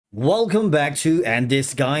Welcome back to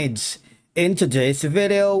Andy's Guides. In today's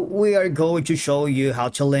video, we are going to show you how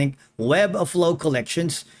to link Webflow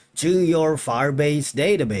collections to your Firebase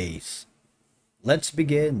database. Let's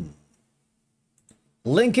begin.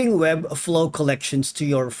 Linking Webflow collections to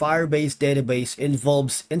your Firebase database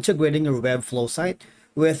involves integrating your Webflow site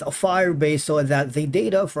with Firebase so that the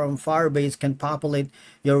data from Firebase can populate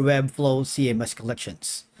your Webflow CMS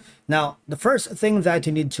collections. Now, the first thing that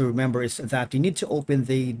you need to remember is that you need to open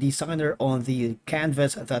the designer on the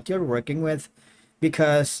canvas that you're working with,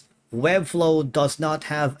 because Webflow does not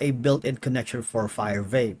have a built-in connection for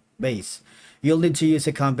Firebase. You'll need to use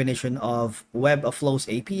a combination of Webflow's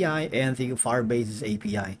API and the Firebase's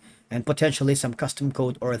API, and potentially some custom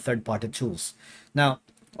code or third-party tools. Now,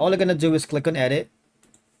 all you're going to do is click on Edit.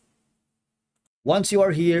 Once you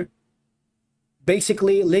are here,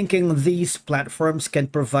 basically, linking these platforms can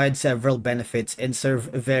provide several benefits and serve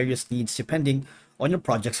various needs depending on your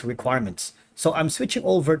project's requirements. So I'm switching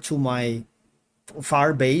over to my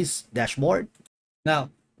Firebase dashboard. Now,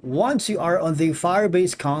 once you are on the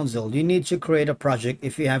Firebase console, you need to create a project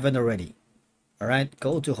if you haven't already. All right,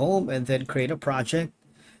 go to Home and then create a project.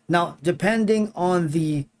 Now, depending on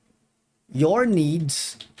your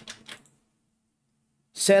needs,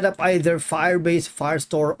 set up either Firebase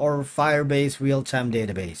Firestore or Firebase real-time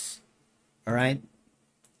database. All right.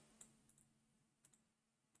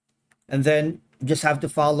 And then you just have to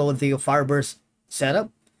follow the Firebase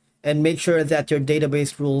setup and make sure that your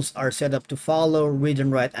database rules are set up to follow read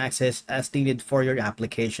and write access as needed for your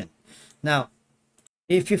application. Now,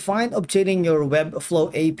 if you find obtaining your Webflow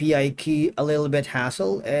API key a little bit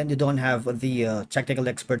hassle and you don't have the technical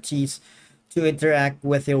expertise to interact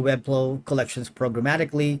with your Webflow collections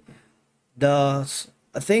programmatically, the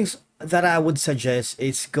things that I would suggest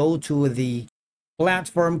is go to the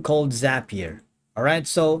platform called Zapier. All right,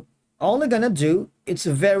 so all you're gonna do, it's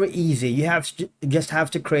very easy. You just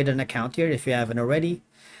have to create an account here if you haven't already.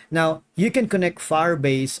 Now, you can connect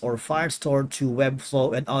Firebase or Firestore to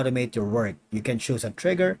Webflow and automate your work. You can choose a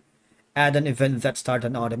trigger, add an event that starts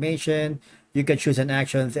an automation. You can choose an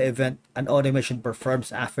action the event an automation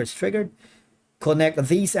performs after it's triggered. Connect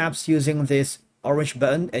these apps using this orange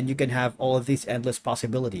button and you can have all of these endless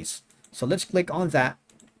possibilities. So let's click on that.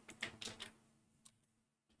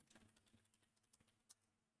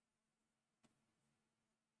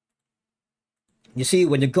 You see,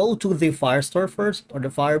 when you go to the Firestore first or the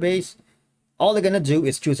Firebase, all you're gonna do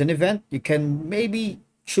is choose an event. You can maybe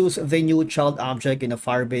choose the new child object in a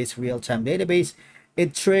Firebase real-time database.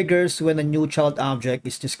 It triggers when a new child object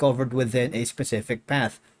is discovered within a specific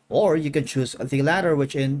path. Or you can choose the latter,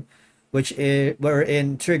 wherein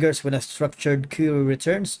triggers when a structured query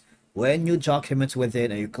returns when new documents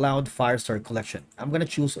within a cloud Firestore collection. I'm going to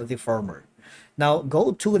choose the former. Now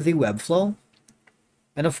go to the Webflow.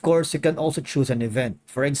 And of course, you can also choose an event.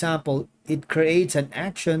 For example, it creates an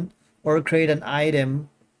action or create an item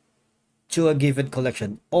to a given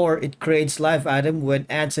collection. Or it creates live item when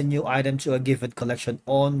adds a new item to a given collection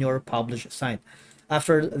on your published site.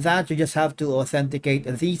 After that, you just have to authenticate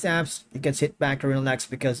these apps. You can sit back and relax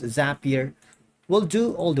because Zapier will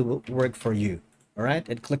do all the work for you. All right,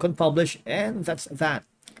 and click on publish, and that's that.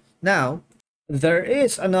 Now, there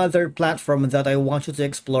is another platform that I want you to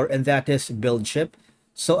explore, and that is Buildship.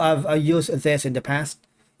 So I've used this in the past.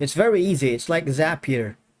 It's very easy. It's like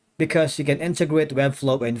Zapier because you can integrate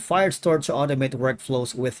Webflow and Firestore to automate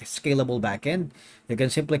workflows with scalable backend. You can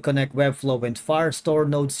simply connect Webflow and Firestore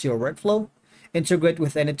nodes to your workflow. Integrate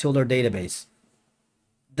with any tool or database.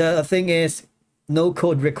 The thing is, no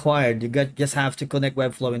code required. Just have to connect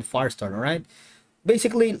Webflow and Firestore. All right.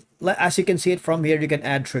 Basically, as you can see it from here, you can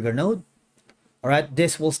add trigger node. All right.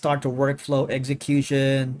 This will start the workflow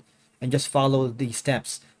execution and just follow the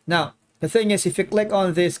steps. Now, the thing is, if you click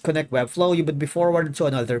on this connect Webflow, you would be forwarded to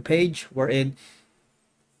another page wherein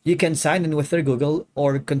you can sign in with your Google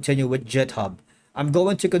or continue with GitHub. I'm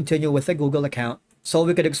going to continue with a Google account so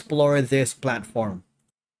we could explore this platform.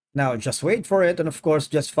 Now, just wait for it, and of course,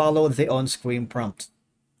 just follow the on-screen prompt.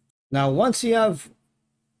 Now, once you have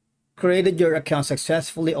created your account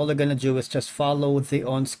successfully, all you're gonna do is just follow the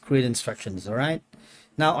on-screen instructions, all right?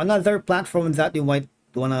 Now, another platform that you might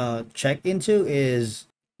wanna check into is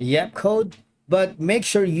Yepcode, but make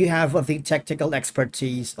sure you have the technical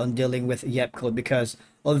expertise on dealing with Yepcode, because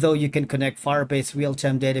although you can connect Firebase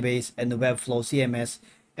real-time database and the Webflow CMS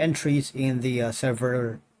entries in the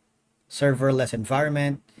serverless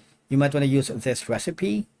environment, you might want to use this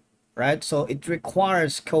recipe, right? So it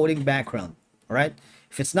requires coding background, right?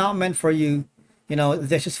 If it's not meant for you,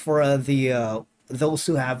 this is for those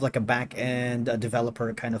who have like a back end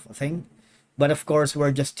developer kind of thing. But of course,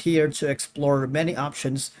 we're just here to explore many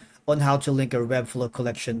options on how to link a Webflow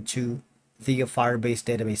collection to the Firebase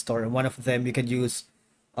database store. And one of them, you can use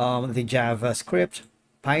the JavaScript,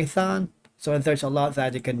 Python. So there's a lot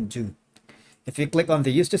that you can do. If you click on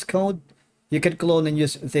the use this code, you can clone and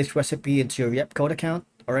use this recipe into your Yep code account.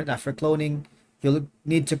 Alright, after cloning, you'll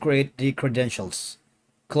need to create the credentials.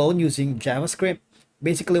 Clone using JavaScript.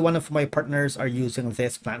 Basically, one of my partners are using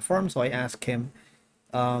this platform, so I asked him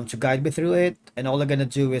to guide me through it. And all I'm gonna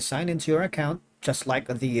do is sign into your account, just like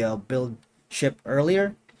the build ship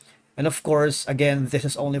earlier. And of course, again, this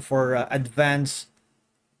is only for advanced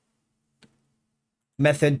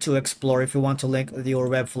method to explore if you want to link your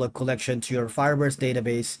Webflow collection to your Firebase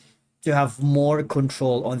database to have more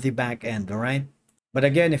control on the back end, all right? But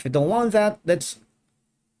again, if you don't want that, let's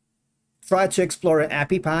try to explore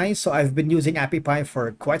AppyPie. So I've been using AppyPie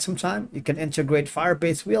for quite some time. You can integrate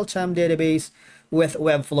Firebase real-time database with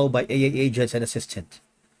Webflow by AI agents and assistant.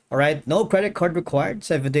 All right, no credit card required,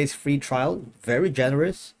 7 days free trial, very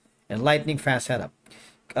generous, and lightning fast setup.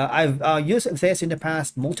 I've used this in the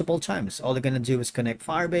past multiple times. All you're gonna do is connect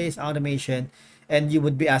Firebase automation, and you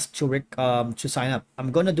would be asked to sign up.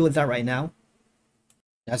 I'm gonna do that right now.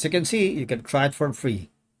 As you can see, you can try it for free.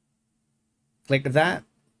 Click that.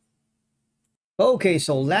 Okay,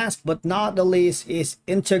 so last but not the least is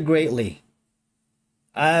Integrately.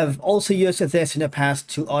 I've also used this in the past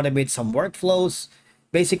to automate some workflows.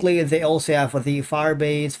 Basically, they also have the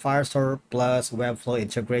Firebase, Firestore plus Webflow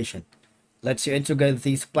integration. Lets you integrate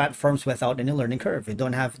these platforms without any learning curve. You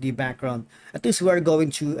don't have the background. At least we're going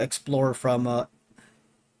to explore from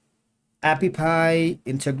AppyPie,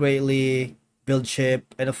 Integrately, BuildShip,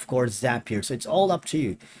 and of course Zapier. So it's all up to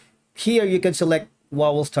you. Here you can select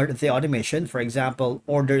what will start the automation. For example,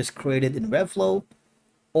 orders created in Webflow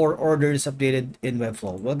or orders updated in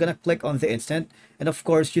Webflow. We're gonna click on the instant, and of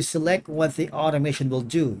course you select what the automation will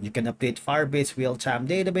do. You can update Firebase real-time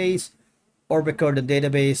database, or record the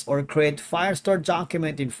database, or create Firestore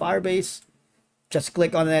document in Firebase. Just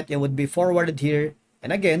click on that, it would be forwarded here,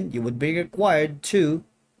 and again, you would be required to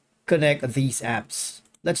connect these apps.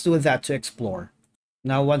 Let's do that to explore.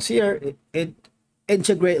 Now, once here, it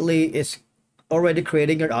Integrately is already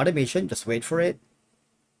creating your automation. Just wait for it.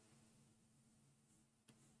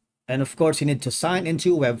 And of course, you need to sign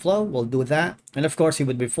into Webflow. We'll do that. And of course, it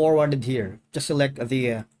would be forwarded here. Just select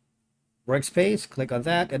the workspace, click on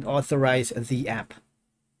that, and authorize the app.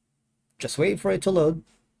 Just wait for it to load.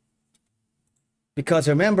 Because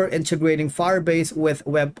remember, integrating Firebase with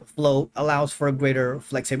Webflow allows for greater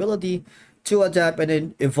flexibility to adapt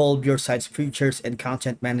and evolve your site's features and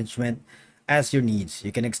content management as your needs.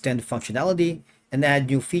 You can extend functionality and add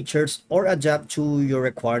new features or adapt to your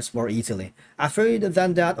requirements more easily. After you've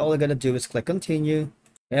done that, all you're gonna do is click continue.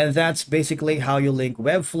 And that's basically how you link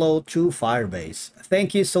Webflow to Firebase.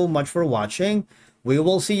 Thank you so much for watching. We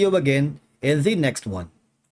will see you again in the next one.